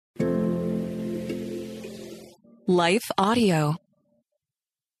Life Audio.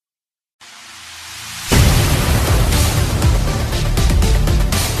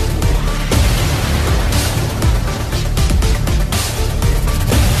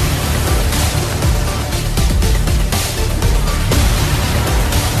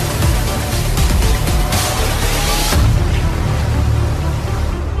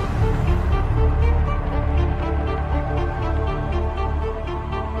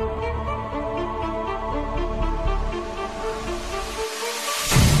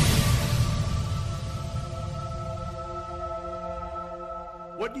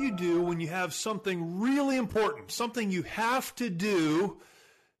 What do you do when you have something really important, something you have to do,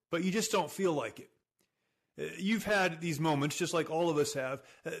 but you just don't feel like it? You've had these moments, just like all of us have,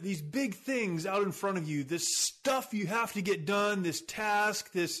 these big things out in front of you, this stuff you have to get done, this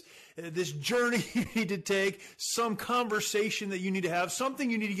task, this journey you need to take, some conversation that you need to have, something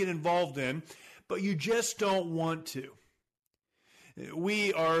you need to get involved in, but you just don't want to.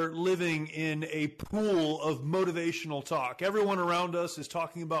 We are living in a pool of motivational talk. Everyone around us is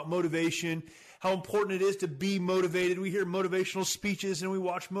talking about motivation, how important it is to be motivated. We hear motivational speeches and we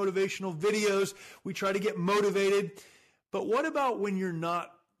watch motivational videos. We try to get motivated. But what about when you're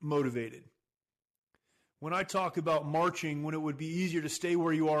not motivated? When I talk about marching, when it would be easier to stay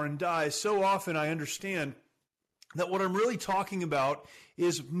where you are and die, so often I understand that what I'm really talking about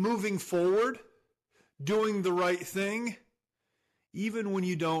is moving forward, doing the right thing, even when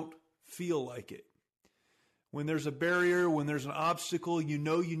you don't feel like it. When there's a barrier, when there's an obstacle, you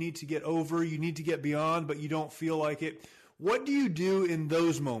know you need to get over, you need to get beyond, but you don't feel like it. What do you do in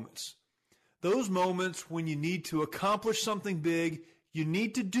those moments? Those moments when you need to accomplish something big, you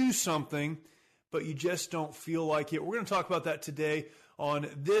need to do something, but you just don't feel like it. We're going to talk about that today on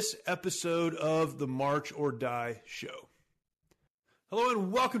this episode of the March or Die Show. Hello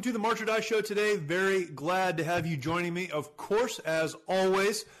and welcome to the March or Die Show today. Very glad to have you joining me, of course, as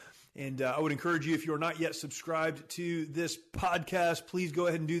always. And I would encourage you, if you are not yet subscribed to this podcast, please go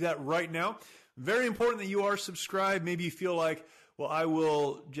ahead and do that right now. Very important that you are subscribed. Maybe you feel like, well, I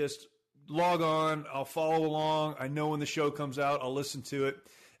will just log on, I'll follow along. I know when the show comes out, I'll listen to it.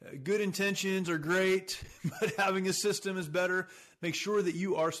 Good intentions are great, but having a system is better. Make sure that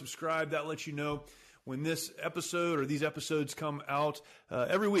you are subscribed. That lets you know when this episode or these episodes come out.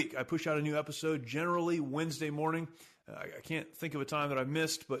 Every week I push out a new episode, generally Wednesday morning. I can't think of a time that I've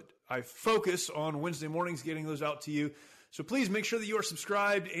missed, but I focus on Wednesday mornings getting those out to you. So please make sure that you are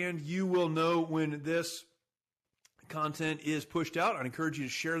subscribed and you will know when this content is pushed out. I'd encourage you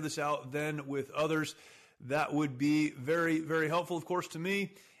to share this out then with others. That would be very, very helpful, of course, to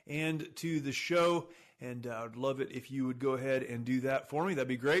me and to the show. And I'd love it if you would go ahead and do that for me. That'd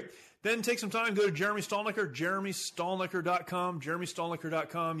be great. Then take some time, go to Jeremy Stalnecker, jeremystallnecker.com,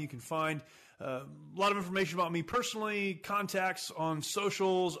 jeremystallnecker.com. You can find a lot of information about me personally, contacts on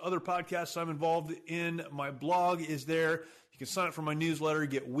socials, other podcasts I'm involved in. My blog is there. You can sign up for my newsletter,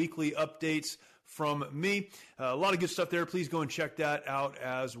 get weekly updates from me. A lot of good stuff there. Please go and check that out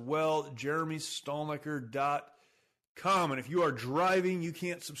as well, jeremystallnecker.com. And if you are driving, you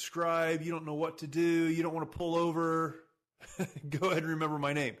can't subscribe, you don't know what to do, you don't want to pull over, go ahead and remember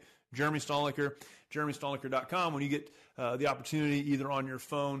my name. Jeremy Stalnecker, jeremystallnecker.com. When you get the opportunity either on your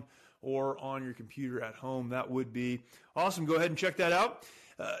phone or on your computer at home, that would be awesome. Go ahead and check that out.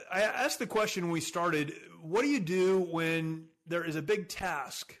 I asked the question when we started, what do you do when there is a big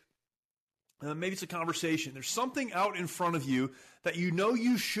task? Maybe it's a conversation. There's something out in front of you that you know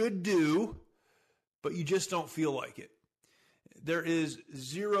you should do, but you just don't feel like it. There is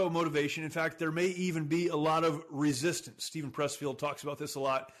zero motivation. In fact, there may even be a lot of resistance. Stephen Pressfield talks about this a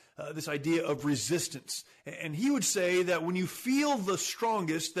lot, this idea of resistance. And he would say that when you feel the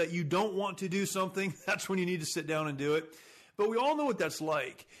strongest that you don't want to do something, that's when you need to sit down and do it. But we all know what that's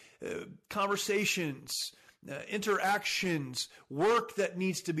like. Conversations, interactions, work that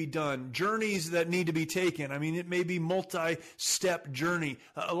needs to be done, journeys that need to be taken. I mean, it may be multi-step journey,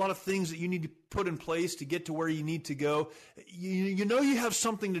 a lot of things that you need to put in place to get to where you need to go. You know you have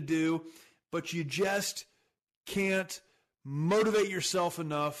something to do, but you just can't motivate yourself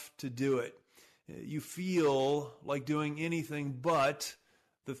enough to do it. You feel like doing anything but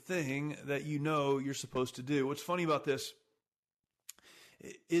the thing that you know you're supposed to do. What's funny about this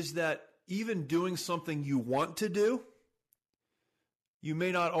is that even doing something you want to do, you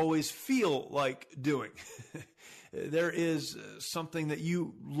may not always feel like doing. There is something that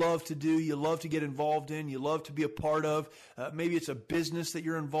you love to do, you love to get involved in, you love to be a part of. Maybe it's a business that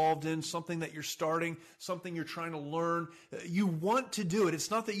you're involved in, something that you're starting, something you're trying to learn. You want to do it.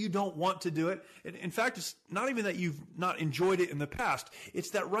 It's not that you don't want to do it. In fact, it's not even that you've not enjoyed it in the past.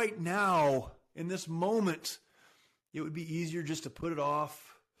 It's that right now, in this moment, It would be easier just to put it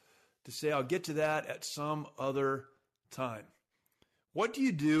off, to say, I'll get to that at some other time. What do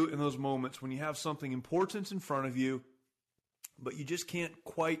you do in those moments when you have something important in front of you, but you just can't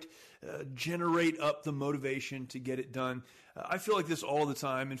quite generate up the motivation to get it done? I feel like this all the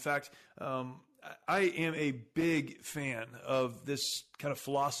time. In fact, I am a big fan of this kind of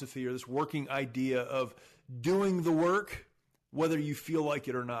philosophy or this working idea of doing the work, whether you feel like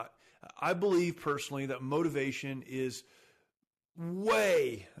it or not. I believe personally that motivation is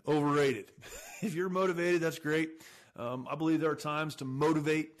way overrated. If you're motivated, that's great. I believe there are times to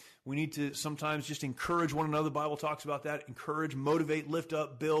motivate. We need to sometimes just encourage one another. The Bible talks about that. Encourage, motivate, lift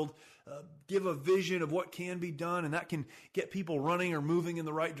up, build, give a vision of what can be done, and that can get people running or moving in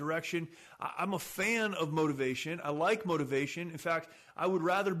the right direction. I'm a fan of motivation. I like motivation. In fact, I would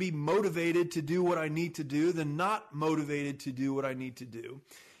rather be motivated to do what I need to do than not motivated to do what I need to do.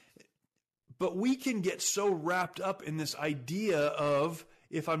 But we can get so wrapped up in this idea of,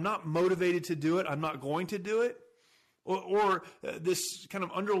 if I'm not motivated to do it, I'm not going to do it. Or this kind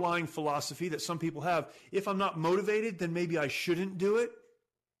of underlying philosophy that some people have, if I'm not motivated, then maybe I shouldn't do it.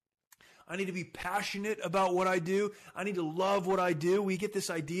 I need to be passionate about what I do. I need to love what I do. We get this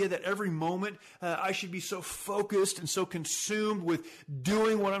idea that every moment I should be so focused and so consumed with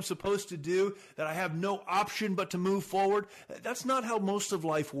doing what I'm supposed to do that I have no option but to move forward. That's not how most of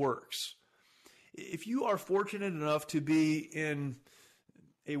life works. If you are fortunate enough to be in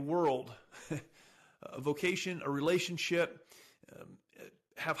a world, a vocation, a relationship,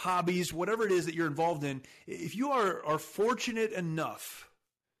 have hobbies, whatever it is that you're involved in, if you are fortunate enough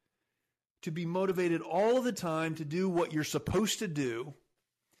to be motivated all the time to do what you're supposed to do,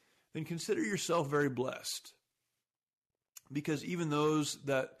 then consider yourself very blessed. Because even those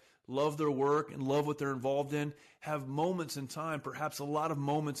that love their work and love what they're involved in have moments in time, perhaps a lot of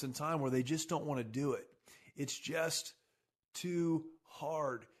moments in time, where they just don't want to do it. It's just too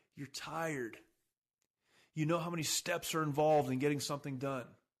hard. You're tired. You know how many steps are involved in getting something done.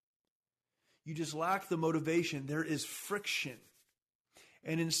 You just lack the motivation. There is friction.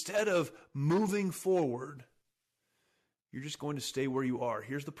 And instead of moving forward, you're just going to stay where you are.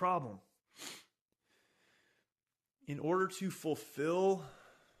 Here's the problem. In order to fulfill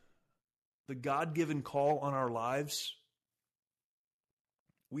the God-given call on our lives,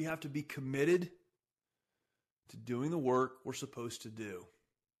 we have to be committed to doing the work we're supposed to do,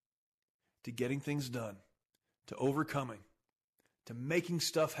 to getting things done, to overcoming, to making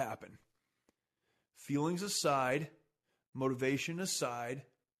stuff happen. Feelings aside, motivation aside,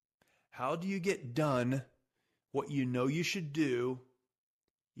 how do you get done what you know you should do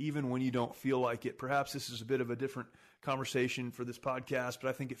even when you don't feel like it? Perhaps this is a bit of a different conversation for this podcast, but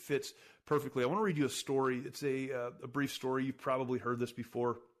I think it fits perfectly. I want to read you a story. It's a brief story. You've probably heard this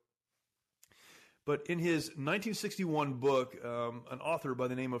before. But in his 1961 book, an author by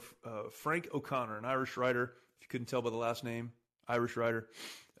the name of Frank O'Connor, an Irish writer, if you couldn't tell by the last name, Irish writer,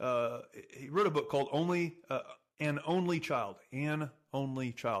 he wrote a book called An Only Child. An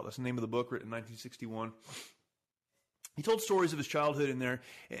Only Child. That's the name of the book, written in 1961. He told stories of his childhood in there.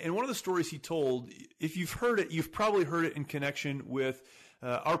 And one of the stories he told, if you've heard it, you've probably heard it in connection with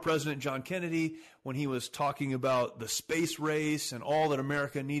our President John Kennedy, when he was talking about the space race and all that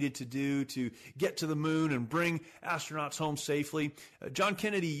America needed to do to get to the moon and bring astronauts home safely. John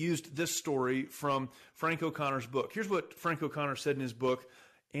Kennedy used this story from Frank O'Connor's book. Here's what Frank O'Connor said in his book,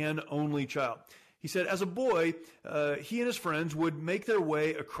 An Only Child. He said, as a boy, he and his friends would make their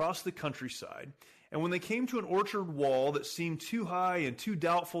way across the countryside. And when they came to an orchard wall that seemed too high and too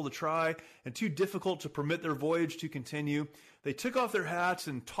doubtful to try and too difficult to permit their voyage to continue, they took off their hats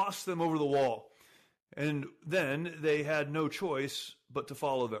and tossed them over the wall. And then they had no choice but to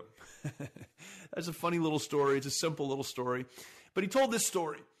follow them. That's a funny little story. It's a simple little story. But he told this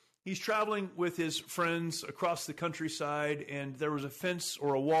story. He's traveling with his friends across the countryside, and there was a fence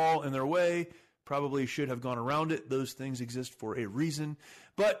or a wall in their way. Probably should have gone around it. Those things exist for a reason.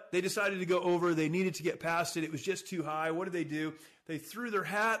 But they decided to go over. They needed to get past it. It was just too high. What did they do? They threw their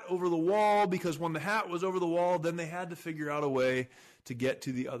hat over the wall, because when the hat was over the wall, then they had to figure out a way to get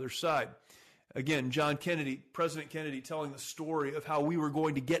to the other side. Again, John Kennedy, President Kennedy, telling the story of how we were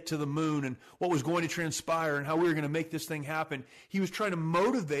going to get to the moon and what was going to transpire and how we were going to make this thing happen. He was trying to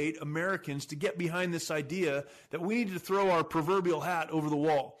motivate Americans to get behind this idea that we needed to throw our proverbial hat over the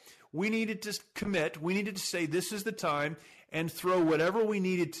wall. We needed to commit. We needed to say this is the time and throw whatever we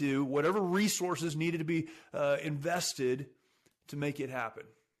needed to, whatever resources needed to be invested to make it happen.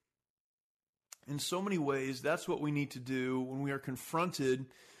 In so many ways, that's what we need to do when we are confronted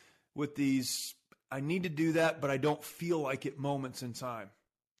with these, I need to do that, but I don't feel like it moments in time.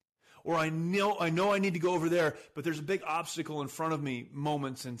 Or I know I need to go over there, but there's a big obstacle in front of me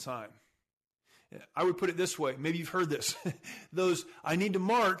moments in time. I would put it this way. Maybe you've heard this. Those, I need to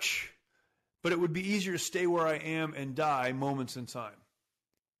march, but it would be easier to stay where I am and die moments in time.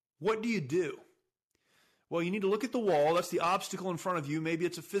 What do you do? Well, you need to look at the wall. That's the obstacle in front of you. Maybe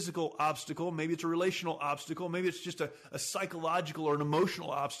it's a physical obstacle. Maybe it's a relational obstacle. Maybe it's just a psychological or an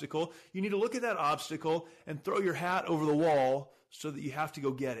emotional obstacle. You need to look at that obstacle and throw your hat over the wall so that you have to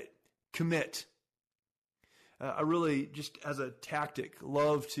go get it. Commit. I really, just as a tactic,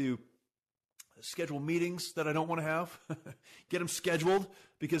 love to schedule meetings that I don't want to have. Get them scheduled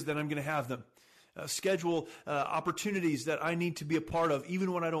because then I'm going to have them. Schedule opportunities that I need to be a part of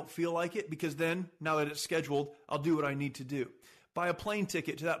even when I don't feel like it, because then, now that it's scheduled, I'll do what I need to do. Buy a plane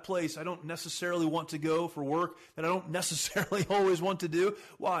ticket to that place I don't necessarily want to go for work, that I don't necessarily always want to do.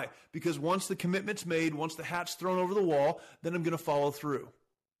 Why? Because once the commitment's made, once the hat's thrown over the wall, then I'm going to follow through.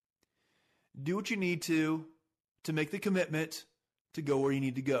 Do what you need to make the commitment to go where you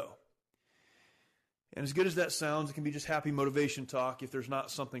need to go. And as good as that sounds, it can be just happy motivation talk if there's not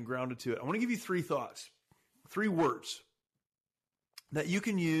something grounded to it. I want to give you 3 thoughts, 3 words that you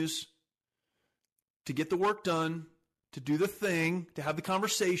can use to get the work done, to do the thing, to have the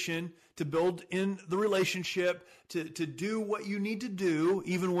conversation, to build in the relationship, to do what you need to do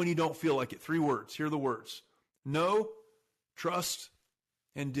even when you don't feel like it. 3 words. Here are the words. Know, trust,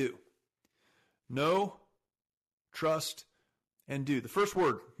 and do. Know, trust, and do. The first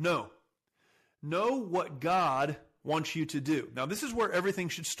word, know. Know what God wants you to do. Now, this is where everything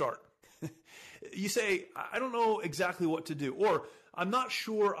should start. You say, I don't know exactly what to do, or I'm not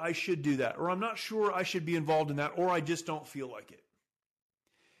sure I should do that, or I'm not sure I should be involved in that, or I just don't feel like it.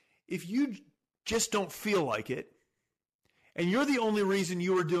 If you just don't feel like it, and you're the only reason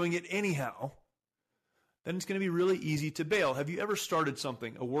you are doing it anyhow, then it's going to be really easy to bail. Have you ever started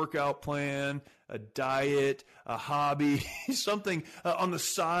something, a workout plan, a diet, a hobby, something on the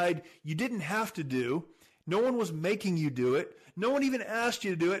side you didn't have to do? No one was making you do it. No one even asked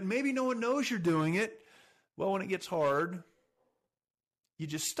you to do it. Maybe no one knows you're doing it. Well, when it gets hard, you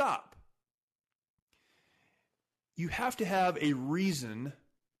just stop. You have to have a reason,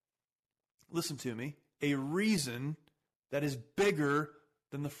 listen to me, a reason that is bigger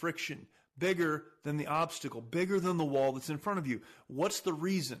than the friction, bigger than the obstacle, bigger than the wall that's in front of you. What's the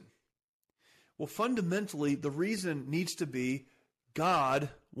reason? Well, fundamentally, the reason needs to be God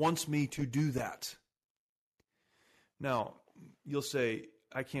wants me to do that. Now, you'll say,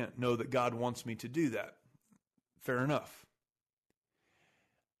 I can't know that God wants me to do that. Fair enough.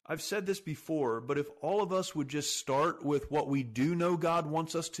 I've said this before, but if all of us would just start with what we do know God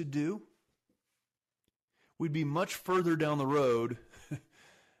wants us to do, we'd be much further down the road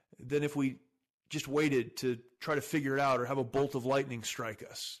than if we just waited to try to figure it out or have a bolt of lightning strike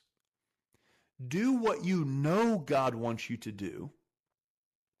us. Do what you know God wants you to do,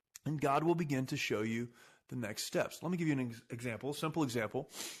 and God will begin to show you the next steps. Let me give you an example, a simple example.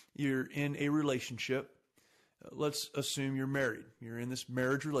 You're in a relationship. Let's assume you're married. You're in this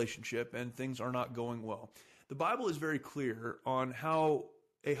marriage relationship and things are not going well. The Bible is very clear on how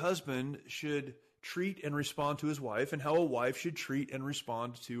a husband should treat and respond to his wife and how a wife should treat and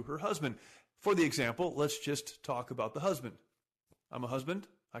respond to her husband. For the example, let's just talk about the husband. I'm a husband.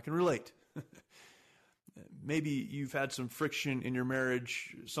 I can relate. Maybe you've had some friction in your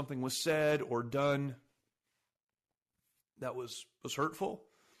marriage. Something was said or done that was hurtful.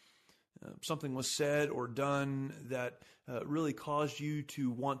 Something was said or done that really caused you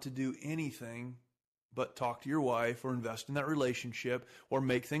to want to do anything but talk to your wife or invest in that relationship or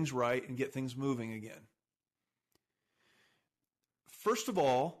make things right and get things moving again. First of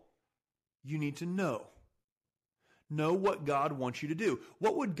all, you need to know. Know what God wants you to do.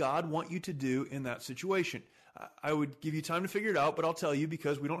 What would God want you to do in that situation? I would give you time to figure it out, but I'll tell you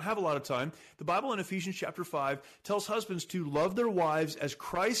because we don't have a lot of time. The Bible in Ephesians chapter 5 tells husbands to love their wives as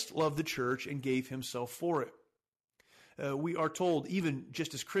Christ loved the church and gave himself for it. We are told, even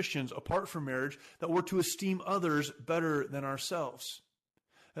just as Christians, apart from marriage, that we're to esteem others better than ourselves.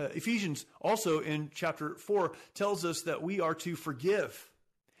 Ephesians also in chapter 4 tells us that we are to forgive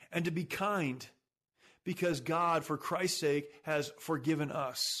and to be kind because God, for Christ's sake, has forgiven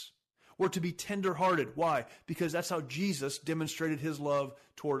us. We're to be tenderhearted. Why? Because that's how Jesus demonstrated his love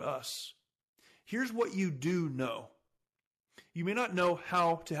toward us. Here's what you do know. You may not know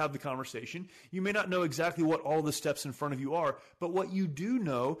how to have the conversation. You may not know exactly what all the steps in front of you are, but what you do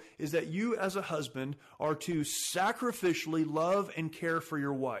know is that you as a husband are to sacrificially love and care for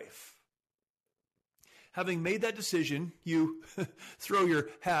your wife. Having made that decision, you throw your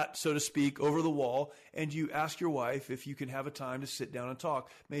hat, so to speak, over the wall, and you ask your wife if you can have a time to sit down and talk.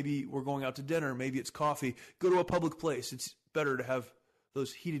 Maybe we're going out to dinner. Maybe it's coffee. Go to a public place. It's better to have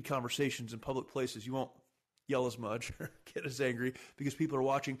those heated conversations in public places. You won't yell as much or get as angry because people are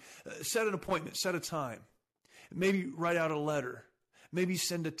watching. Set an appointment. Set a time. Maybe write out a letter. Maybe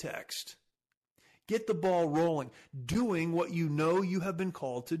send a text. Get the ball rolling, doing what you know you have been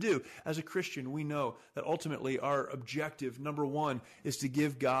called to do. As a Christian, we know that ultimately our objective, number one, is to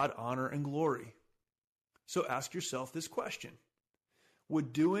give God honor and glory. So ask yourself this question.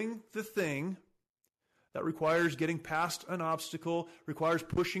 Would doing the thing that requires getting past an obstacle, requires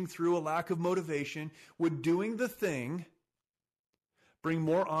pushing through a lack of motivation, would doing the thing bring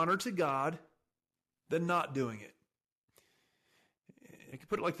more honor to God than not doing it? I can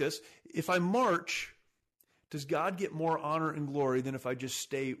put it like this. If I march, does God get more honor and glory than if I just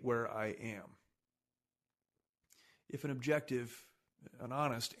stay where I am? If an objective, an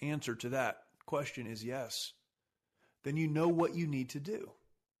honest answer to that question is yes, then you know what you need to do.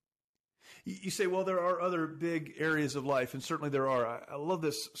 You say, well, there are other big areas of life, and certainly there are. I love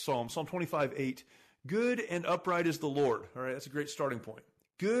this psalm, Psalm 25:8. Good and upright is the Lord. All right, that's a great starting point.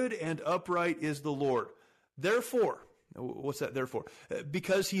 Good and upright is the Lord. Therefore, what's that therefore?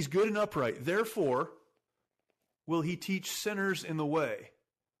 Because he's good and upright. Therefore, will he teach sinners in the way.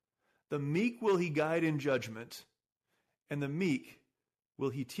 The meek will he guide in judgment, and the meek will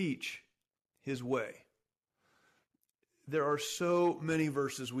he teach his way. There are so many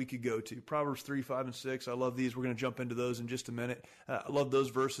verses we could go to. Proverbs 3, 5, and 6. I love these. We're going to jump into those in just a minute. I love those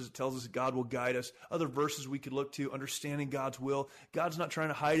verses. It tells us that God will guide us. Other verses we could look to, understanding God's will. God's not trying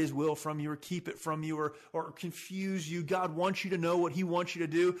to hide his will from you or keep it from you or confuse you. God wants you to know what he wants you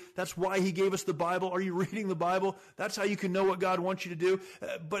to do. That's why he gave us the Bible. Are you reading the Bible? That's how you can know what God wants you to do.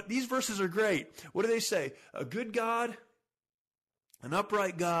 But these verses are great. What do they say? A good God, an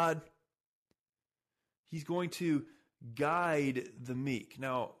upright God, he's going to guide the meek.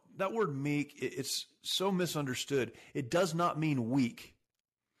 Now, that word meek, it's so misunderstood. It does not mean weak.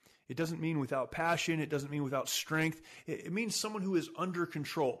 It doesn't mean without passion. It doesn't mean without strength. It means someone who is under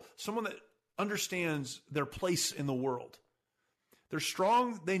control, someone that understands their place in the world. They're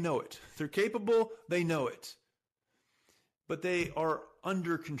strong, they know it. They're capable, they know it. But they are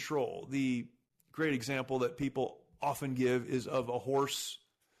under control. The great example that people often give is of a horse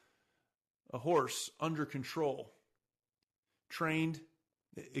under control. Trained,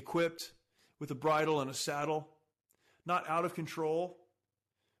 equipped with a bridle and a saddle, not out of control,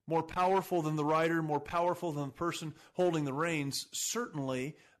 more powerful than the rider, more powerful than the person holding the reins,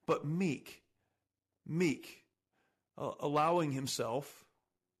 certainly, but meek, allowing himself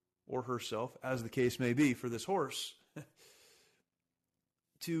or herself, as the case may be for this horse,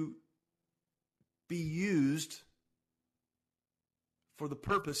 to be used for the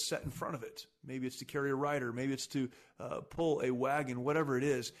purpose set in front of it. Maybe it's to carry a rider. Maybe it's to pull a wagon, whatever it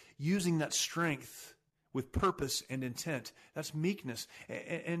is. Using that strength with purpose and intent. That's meekness.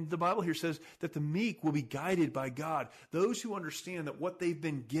 And the Bible here says that the meek will be guided by God. Those who understand that what they've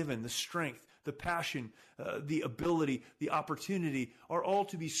been given, the strength, the passion, the ability, the opportunity, are all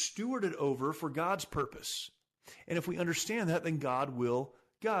to be stewarded over for God's purpose. And if we understand that, then God will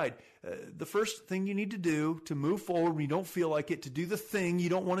guide. The first thing you need to do to move forward when you don't feel like it, to do the thing you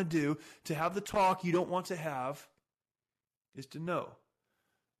don't want to do, to have the talk you don't want to have, is to know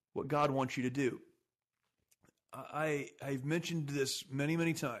what God wants you to do. I've mentioned this many,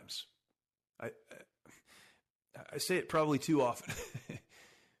 many times. I say it probably too often.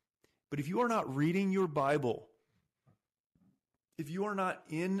 But if you are not reading your Bible, if you are not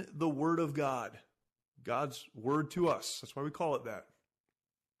in the Word of God, God's Word to us, that's why we call it that.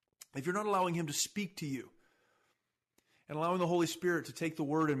 If you're not allowing him to speak to you and allowing the Holy Spirit to take the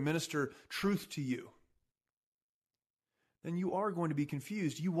word and minister truth to you, then you are going to be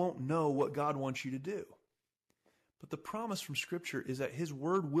confused. You won't know what God wants you to do. But the promise from Scripture is that his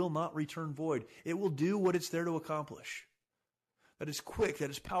word will not return void. It will do what it's there to accomplish. That is quick, that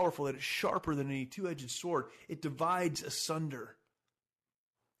is powerful, that is sharper than any two-edged sword. It divides asunder.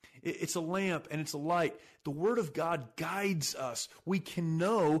 It's a lamp and it's a light. The Word of God guides us. We can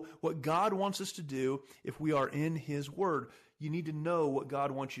know what God wants us to do if we are in his Word. You need to know what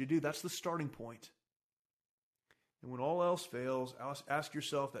God wants you to do. That's the starting point. And when all else fails, ask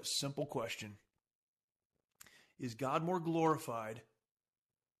yourself that simple question. Is God more glorified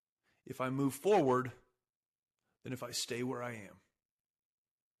if I move forward than if I stay where I am?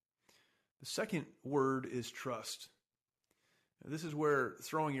 The second word is trust. This is where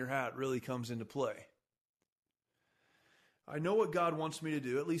throwing your hat really comes into play. I know what God wants me to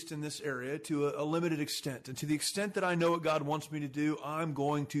do, at least in this area, to a limited extent. And to the extent that I know what God wants me to do, I'm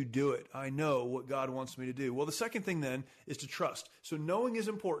going to do it. I know what God wants me to do. Well, the second thing then is to trust. So knowing is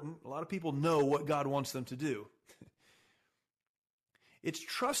important. A lot of people know what God wants them to do. It's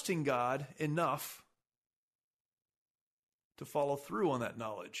trusting God enough to follow through on that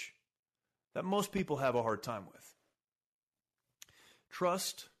knowledge that most people have a hard time with.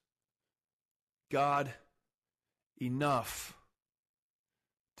 Trust God enough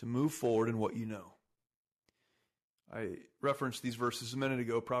to move forward in what you know. I referenced these verses a minute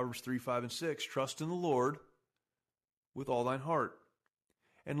ago, Proverbs 3, 5, and 6. Trust in the Lord with all thine heart,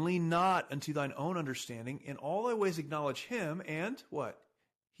 and lean not unto thine own understanding. In all thy ways acknowledge him, and what?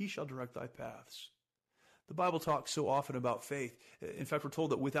 He shall direct thy paths. The Bible talks so often about faith. In fact, we're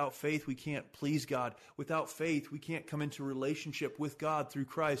told that without faith, we can't please God. Without faith, we can't come into relationship with God through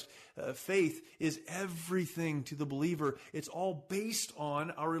Christ. Faith is everything to the believer. It's all based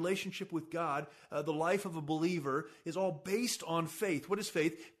on our relationship with God. The life of a believer is all based on faith. What is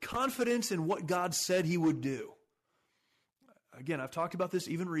faith? Confidence in what God said he would do. Again, I've talked about this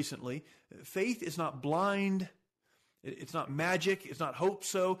even recently. Faith is not blind. It's not magic. It's not hope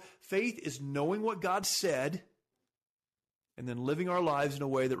so. Faith is knowing what God said and then living our lives in a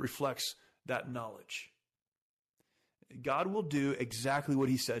way that reflects that knowledge. God will do exactly what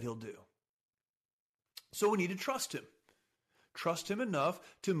he said he'll do. So we need to trust him. Trust him enough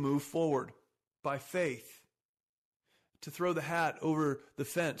to move forward by faith, to throw the hat over the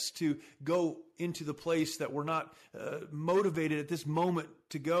fence, to go into the place that we're not motivated at this moment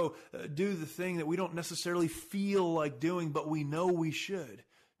to go, do the thing that we don't necessarily feel like doing, but we know we should.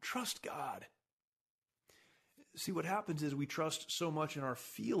 Trust God. See, what happens is we trust so much in our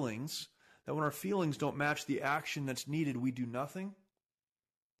feelings that when our feelings don't match the action that's needed, we do nothing.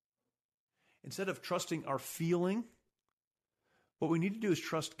 Instead of trusting our feeling, what we need to do is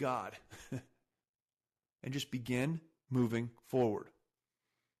trust God and just begin moving forward,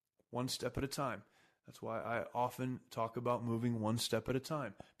 one step at a time. That's why I often talk about moving one step at a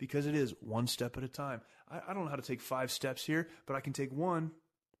time, because it is one step at a time. I don't know how to take 5 steps here, but I can take one,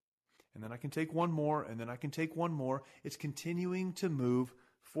 and then I can take one more, and then I can take one more. It's continuing to move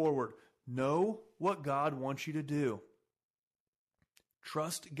forward. Know what God wants you to do.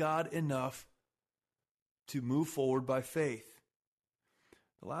 Trust God enough to move forward by faith.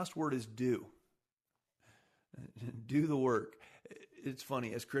 The last word is do. Do the work. It's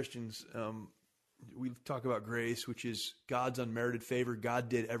funny, as Christians, we talk about grace, which is God's unmerited favor. God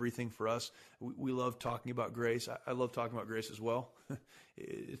did everything for us. We love talking about grace. I love talking about grace as well.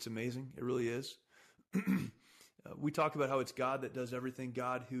 It's amazing. It really is. We talk about how it's God that does everything,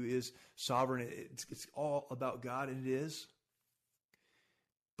 God who is sovereign. It's all about God, and it is.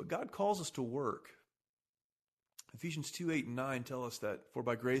 But God calls us to work. Ephesians 2, 8, and 9 tell us that, for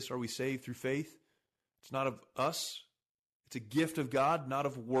by grace are we saved through faith. It's not of us. It's a gift of God, not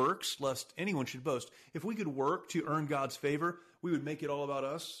of works, lest anyone should boast. If we could work to earn God's favor, we would make it all about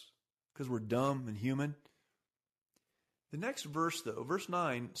us because we're dumb and human. The next verse, though, verse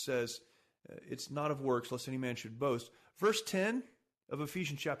 9 says, it's not of works, lest any man should boast. Verse 10 of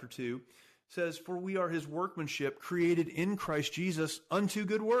Ephesians chapter 2 says, for we are his workmanship, created in Christ Jesus unto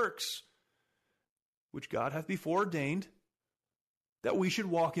good works, which God hath before ordained that we should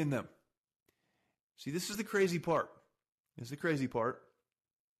walk in them. See, this is the crazy part. This is the crazy part.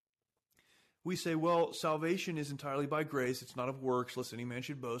 We say, well, salvation is entirely by grace. It's not of works, lest any man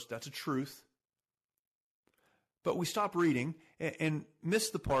should boast. That's a truth. But we stop reading and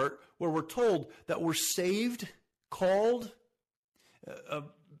miss the part where we're told that we're saved, called,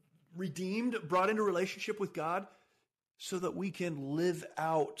 redeemed, brought into relationship with God so that we can live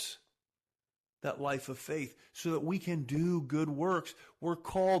out that life of faith, so that we can do good works. We're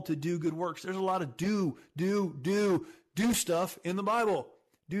called to do good works. There's a lot of do stuff in the Bible.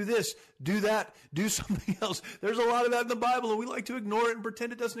 Do this, do that, do something else. There's a lot of that in the Bible, and we like to ignore it and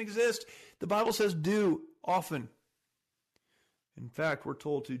pretend it doesn't exist. The Bible says do often. In fact, we're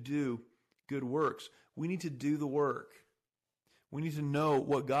told to do good works. We need to do the work. We need to know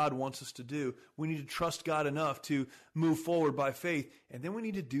what God wants us to do. We need to trust God enough to move forward by faith, and then we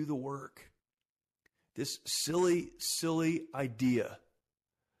need to do the work. This silly idea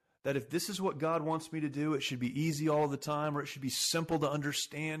that if this is what God wants me to do, it should be easy all the time, or it should be simple to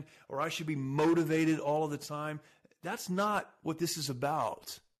understand, or I should be motivated all of the time. That's not what this is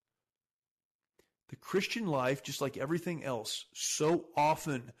about. The Christian life, just like everything else, so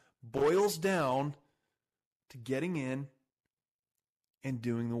often boils down to getting in and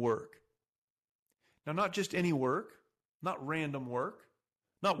doing the work. Now, not just any work, not random work,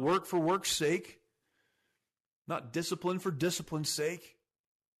 not work for work's sake, not discipline for discipline's sake.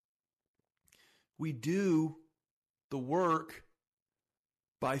 We do the work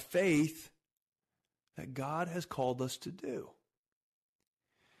by faith that God has called us to do.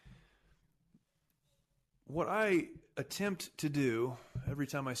 What I attempt to do every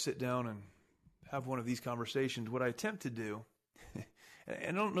time I sit down and have one of these conversations, what I attempt to do, and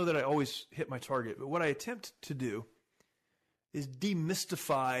I don't know that I always hit my target, but what I attempt to do is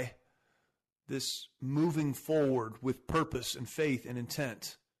demystify this moving forward with purpose and faith and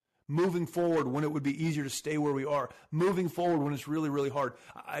intent. Moving forward when it would be easier to stay where we are. Moving forward when it's really, really hard.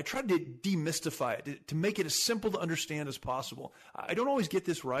 I tried to demystify it, to make it as simple to understand as possible. I don't always get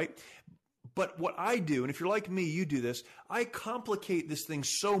this right, but what I do, and if you're like me, you do this, I complicate this thing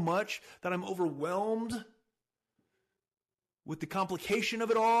so much that I'm overwhelmed with the complication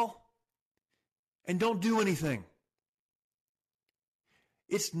of it all and don't do anything.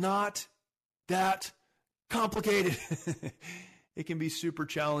 It's not that complicated. It can be super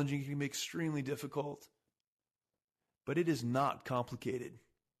challenging. It can be extremely difficult. But it is not complicated.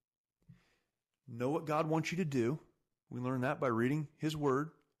 Know what God wants you to do. We learn that by reading His Word.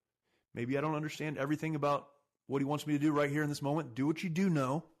 Maybe I don't understand everything about what He wants me to do right here in this moment. Do what you do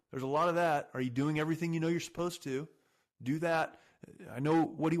know. There's a lot of that. Are you doing everything you know you're supposed to? Do that. I know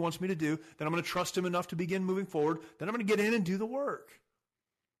what He wants me to do. Then I'm going to trust Him enough to begin moving forward. Then I'm going to get in and do the work.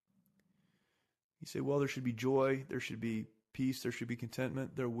 You say, well, there should be joy. There should be peace. There should be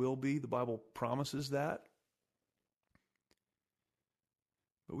contentment. There will be. The Bible promises that.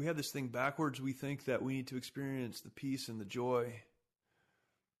 But we have this thing backwards. We think that we need to experience the peace and the joy,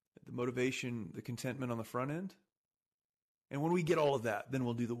 the motivation, the contentment on the front end. And when we get all of that, then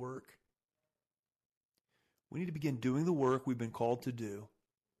we'll do the work. We need to begin doing the work we've been called to do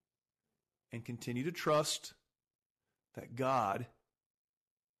and continue to trust that God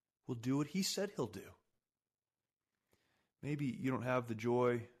will do what He said He'll do. Maybe you don't have the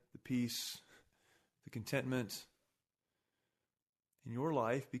joy, the peace, the contentment in your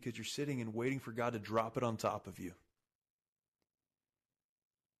life because you're sitting and waiting for God to drop it on top of you.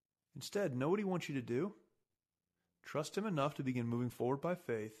 Instead, know what He wants you to do. Trust Him enough to begin moving forward by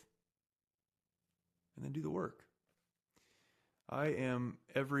faith, and then do the work. I am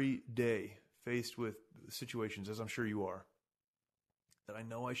every day faced with situations, as I'm sure you are, that I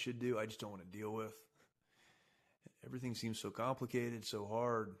know I should do, I just don't want to deal with. Everything seems so complicated, so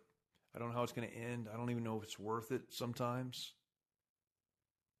hard. I don't know how it's going to end. I don't even know if it's worth it sometimes.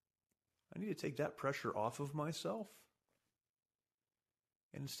 I need to take that pressure off of myself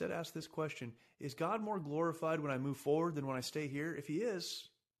and instead ask this question: is God more glorified when I move forward than when I stay here? If He is,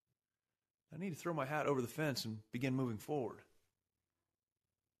 I need to throw my hat over the fence and begin moving forward,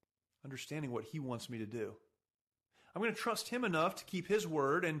 understanding what He wants me to do. I'm going to trust Him enough to keep His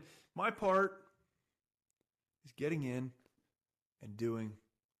word, and my part is getting in and doing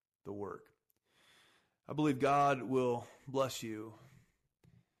the work. I believe God will bless you,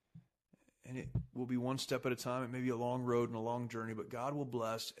 and it will be one step at a time. It may be a long road and a long journey, but God will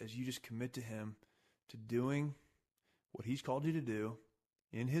bless as you just commit to Him, to doing what He's called you to do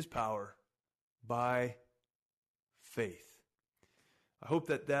in His power by faith. I hope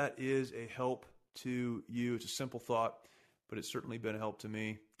that that is a help to you. It's a simple thought, but it's certainly been a help to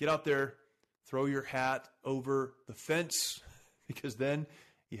me. Get out there, throw your hat over the fence, because then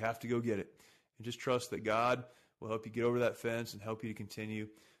you have to go get it. And just trust that God will help you get over that fence and help you to continue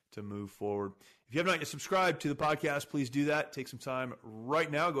to move forward. If you have not yet subscribed to the podcast, please do that. Take some time right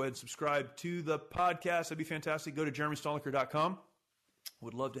now. Go ahead and subscribe to the podcast. That'd be fantastic. Go to jeremystolniker.com.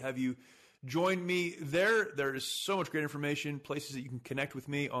 Would love to have you join me there. There is so much great information, places that you can connect with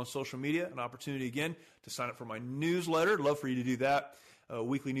me on social media, an opportunity again to sign up for my newsletter. Love for you to do that. A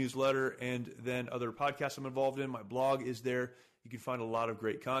weekly newsletter, and then other podcasts I'm involved in. My blog is there. You can find a lot of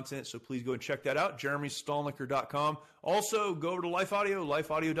great content, so please go and check that out, jeremystolniker.com. Also, go over to Life Audio,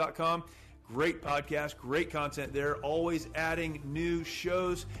 lifeaudio.com. Great podcast, great content there, always adding new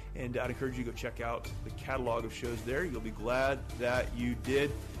shows, and I'd encourage you to go check out the catalog of shows there. You'll be glad that you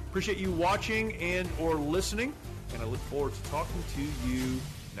did. Appreciate you watching and or listening, and I look forward to talking to you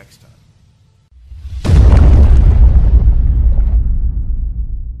next time.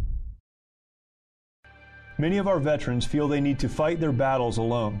 Many of our veterans feel they need to fight their battles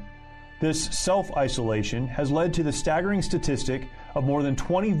alone. This self-isolation has led to the staggering statistic of more than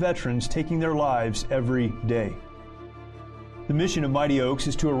 20 veterans taking their lives every day. The mission of Mighty Oaks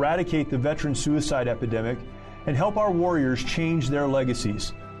is to eradicate the veteran suicide epidemic and help our warriors change their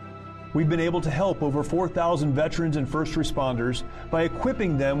legacies. We've been able to help over 4,000 veterans and first responders by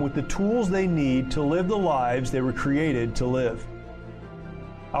equipping them with the tools they need to live the lives they were created to live.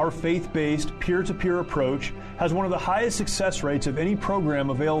 Our faith-based, peer-to-peer approach has one of the highest success rates of any program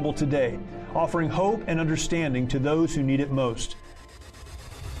available today, offering hope and understanding to those who need it most.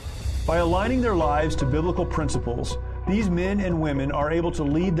 By aligning their lives to biblical principles, these men and women are able to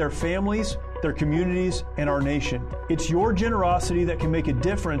lead their families, their communities, and our nation. It's your generosity that can make a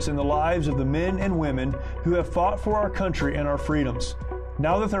difference in the lives of the men and women who have fought for our country and our freedoms.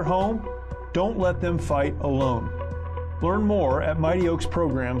 Now that they're home, don't let them fight alone. Learn more at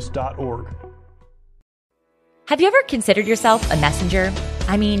mightyoaksprograms.org. Have you ever considered yourself a messenger?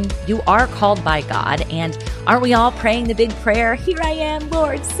 I mean, you are called by God, and aren't we all praying the big prayer, "Here I am,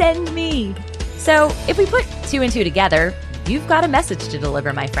 Lord, send me"? So if we put two and two together, you've got a message to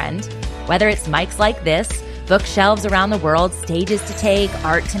deliver, my friend. Whether it's mics like this, bookshelves around the world, stages to take,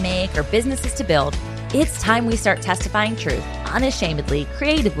 art to make, or businesses to build, it's time we start testifying truth unashamedly,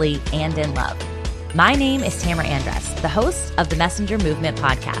 creatively, and in love. My name is Tamara Andress, the host of the Messenger Movement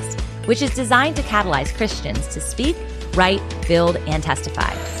podcast, which is designed to catalyze Christians to speak, write, build, and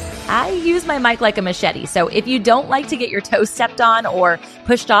testify. I use my mic like a machete, so if you don't like to get your toes stepped on or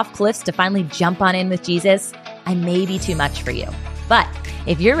pushed off cliffs to finally jump on in with Jesus, I may be too much for you. But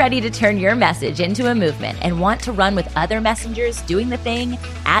if you're ready to turn your message into a movement and want to run with other messengers doing the thing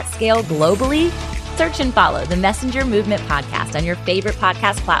at scale globally, search and follow the Messenger Movement podcast on your favorite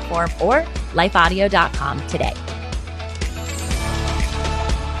podcast platform or lifeaudio.com today.